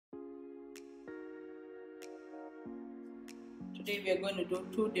Today we are going to do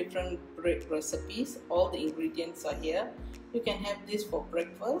two different bread recipes. All the ingredients are here. You can have this for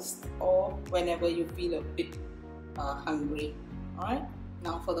breakfast or whenever you feel a bit hungry. Alright,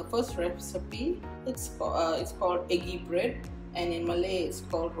 now for the first recipe, it's called Eggy bread, and in Malay it's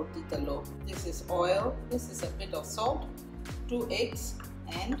called Roti Telur. This is oil, this is a bit of salt, 2 eggs,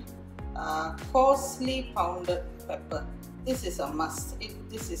 and coarsely pounded pepper. This is a must.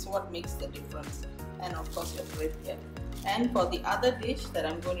 This is what makes the difference, and of course your bread here. And for the other dish that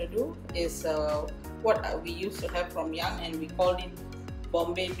I'm going to do is what we used to have from young, and we called it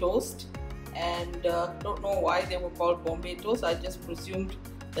Bombay toast. And don't know why they were called Bombay toast. I just presumed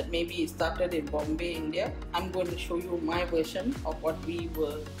that maybe it started in Bombay, India. I'm going to show you my version of what we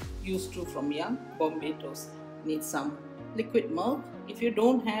were used to from young. Bombay toast. Need some liquid milk. If you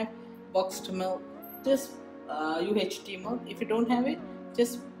don't have boxed milk, just UHT milk. If you don't have it,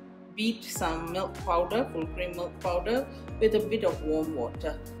 just beat some milk powder, full cream milk powder, with a bit of warm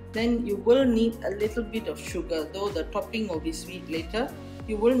water. Then you will need a little bit of sugar, though the topping will be sweet later.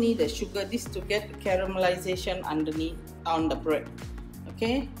 You will need the sugar, this to get caramelization underneath on the bread.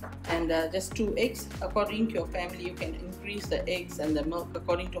 Okay, and just 2 eggs. According to your family, you can increase the eggs and the milk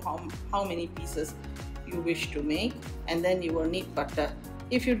according to how many pieces you wish to make. And then you will need butter.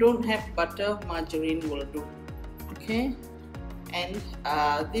 If you don't have butter, margarine will do. Okay, and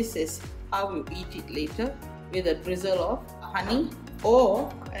this is how you eat it later, with a drizzle of honey, or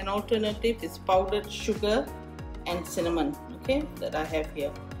an alternative is powdered sugar and cinnamon. Okay, that I have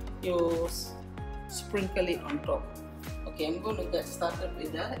here. You sprinkle it on top. Okay, I'm going to get started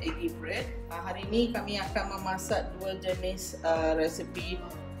with the eggy bread. Hari ini kami akan memasak dua jenis resipi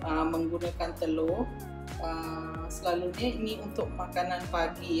menggunakan telur. Selalunya ini untuk makanan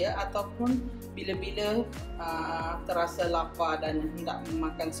pagi ya, ataupun bila-bila terasa lapar dan hendak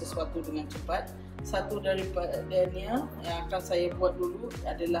makan sesuatu dengan cepat. Satu daripadanya yang akan saya buat dulu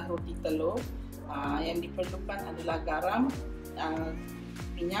adalah roti telur. Yang diperlukan adalah garam,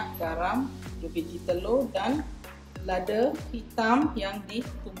 minyak, garam, 2 biji telur dan lada hitam yang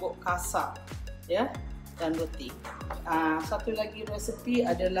ditumbuk kasar ya, dan roti. Satu lagi resipi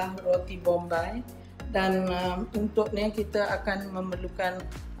adalah roti Bombay, dan untuknya kita akan memerlukan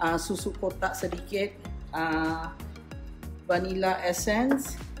susu kotak sedikit, vanilla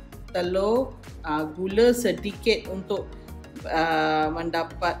essence, telur, gula sedikit untuk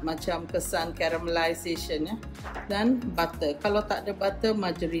mendapat macam kesan caramelization ya, dan butter. Kalau tak ada butter,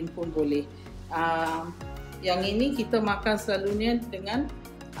 margarine pun boleh. Yang ini kita makan selalunya dengan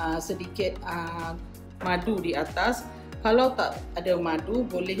sedikit madu di atas. Kalau tak ada madu,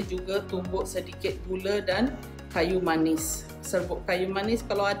 boleh juga tumbuk sedikit gula dan kayu manis. Serbuk kayu manis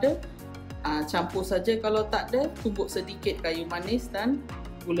kalau ada, campur saja. Kalau tak ada, tumbuk sedikit kayu manis dan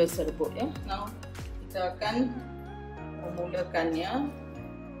gula serbuk ya. Now kita akan memulakannya.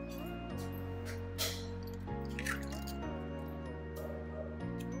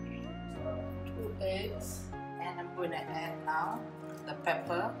 2 eggs, and I'm going to add now the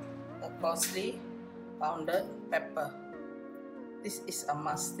pepper, the coarsely pounded pepper. This is a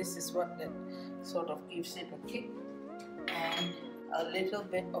must. This is what that sort of gives it a kick. And a little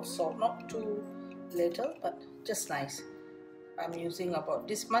bit of salt, not too little, but just nice. I'm using about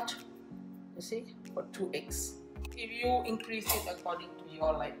this much, you see, for 2 eggs. If you increase it according to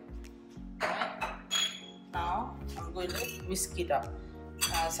your like. Right? Now I'm going to whisk it up.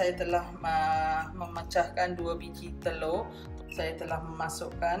 Saya telah memecahkan 2 biji telur. Saya telah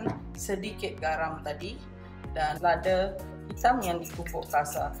memasukkan sedikit garam tadi dan lada hitam yang ditumbuk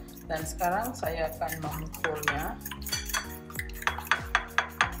kasar. Dan sekarang saya akan memukulnya.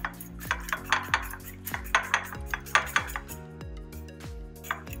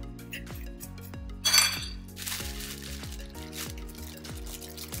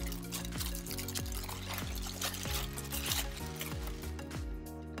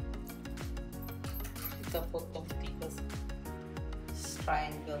 Kita potong 3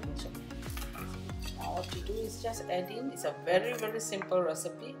 triangle macam ni. Now what you do is just add in. It's a very simple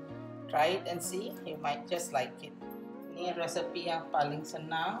recipe. Try it and see, you might just like it. Ini resepi yang paling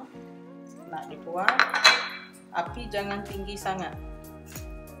senang nak dibuat. Api jangan tinggi sangat.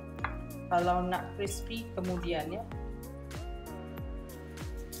 Kalau nak crispy kemudian ya.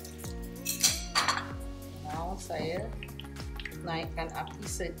 Now saya naikkan api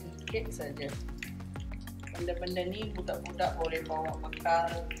sedikit saja. Benda-benda ni budak-budak boleh bawa bekal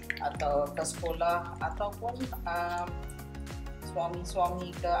atau ke sekolah, ataupun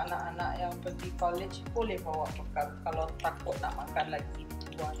suami-suami ke anak-anak yang pergi college boleh bawa bekal kalau takut nak makan lagi di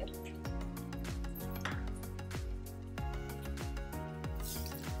luar ya.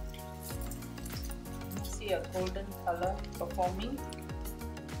 see a golden color performing.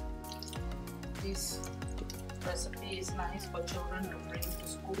 This recipe is nice for children to bring to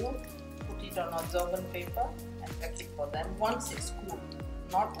school. Put it on absorbent paper and pack it for them once it's cool,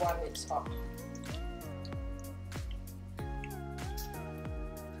 not while it's hot.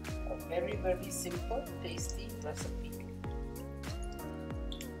 A very, very simple, tasty recipe.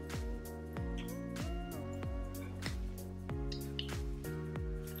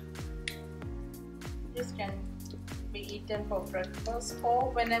 This can be eaten for breakfast or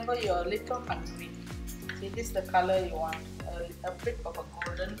whenever you're a little hungry. See, this is the color you want, a bit of a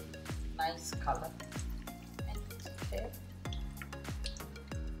golden, nice color. Okay.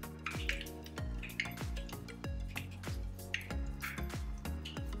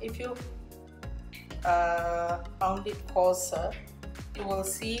 If you found it coarser, you will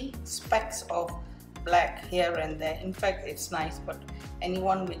see specks of black here and there. In fact, it's nice, but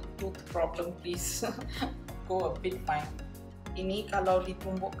anyone with tooth problem, please go a bit fine. Ini kalau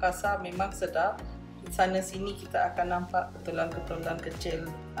ditumbuk kasar memang sedap. Di sana sini kita akan nampak ketulan-ketulan kecil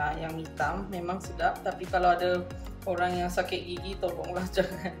yang hitam, memang sedap. Tapi kalau ada orang yang sakit gigi, tolonglah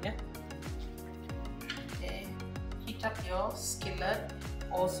jangan ya. Okay. Heat up your skillet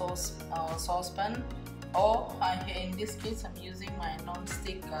or saucepan, or in this case I'm using my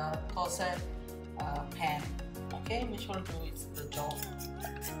non-stick toaster pan. Okay, which will do the job.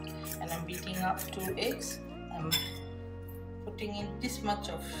 And I'm beating up 2 eggs. I'm putting in this much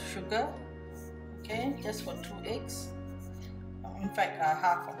of sugar. Okay, just for 2 eggs. In fact,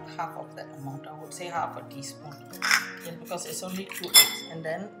 half of that amount. I would say half a teaspoon, just because it's only 2 eggs. And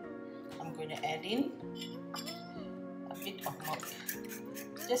then I'm going to add in a bit of milk.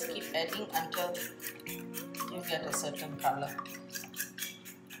 Just keep adding until you get a certain color.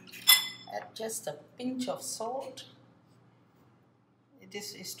 Add just a pinch of salt.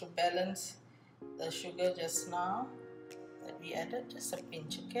 This is to balance the sugar just now that we added, just a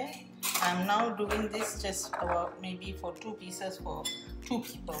pinch. Okay, I'm now doing this just about maybe for 2 pieces for 2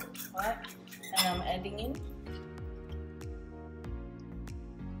 people, right? And I'm adding in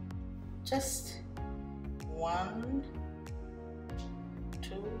just 1,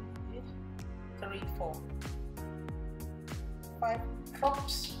 2, 3, 4, 5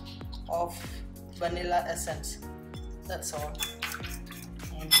 drops of vanilla essence. That's all.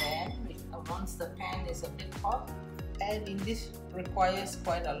 And then once the pan is a bit hot, add in. This requires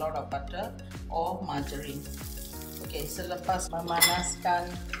quite a lot of butter or margarine. Okay, selepas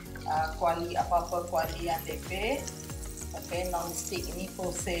memanaskan kuali, apa-apa kuali yang tepe, okay, non-stick ini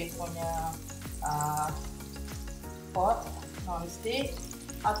Pose punya pot non-stick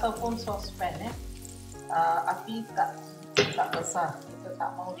ataupun saucepan ya. Api tak besar, kita tak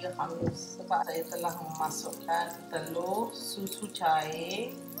mau dia hangus. Sebab saya telah memasukkan telur, susu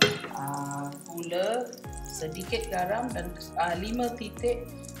cair, gula, sedikit garam dan 5 titik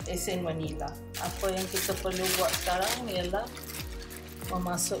esen vanila. Apa yang kita perlu buat sekarang ialah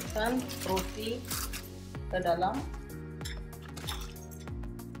memasukkan roti ke dalam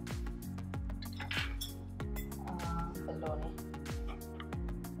telur ni.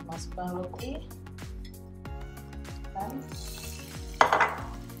 Masukkan roti dan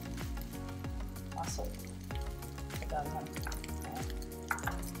masuk ke dalam.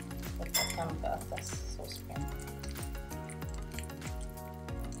 Letakkan ke atas sospen.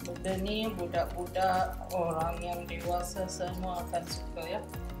 Benda ni budak-budak, orang yang dewasa semua akan suka ya.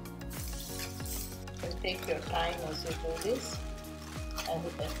 You can take your time as you do this, and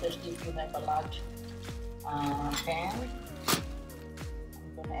especially if you have a large pan.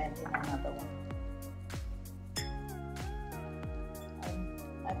 I'm going to add in another one.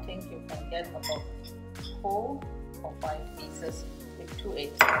 I think you can get about 4 or 5 pieces with 2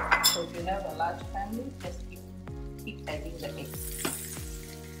 eggs. So if you have a large family, just keep adding the eggs.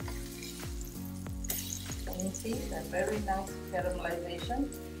 Can you see the very nice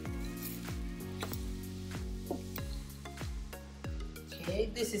caramelization? Okay,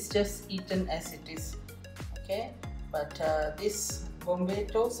 this is just eaten as it is. Okay, but this Bombay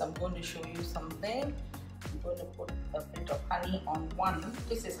toast, I'm going to show you something. I'm going to put a bit of honey on one.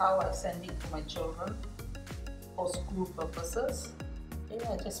 This is how I send it to my children for school purposes. Okay,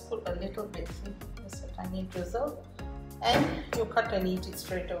 I just put a little bit, see, just a tiny drizzle, and you cut and eat it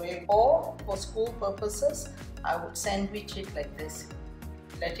straight away. Or for school purposes, I would sandwich it like this.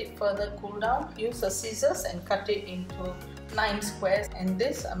 Let it further cool down. Use the scissors and cut it into 9 squares. And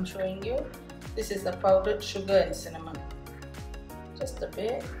this I'm showing you, this is the powdered sugar and cinnamon. Just a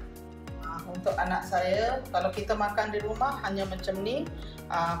bit. Untuk anak saya, kalau kita makan di rumah hanya macam ni,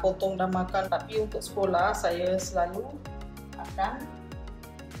 potong dan makan. Tapi untuk sekolah, saya selalu akan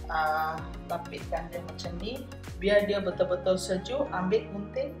lapikkan dia macam ni. Biar dia betul-betul sejuk, ambil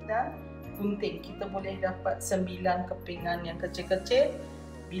gunting dan gunting. Kita boleh dapat 9 kepingan yang kecil-kecil.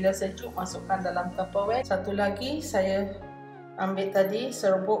 Bila sejuk, masukkan dalam Tupperware. Satu lagi, saya ambil tadi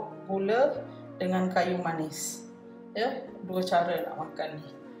serbuk gula dengan kayu manis. Ya, 2 cara nak makan ni.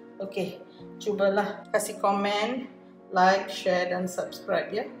 Okey, cubalah. Kasih komen, like, share dan subscribe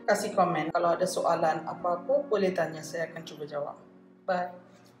ya. Kasih komen. Kalau ada soalan apa-apa, boleh tanya. Saya akan cuba jawab. Bye.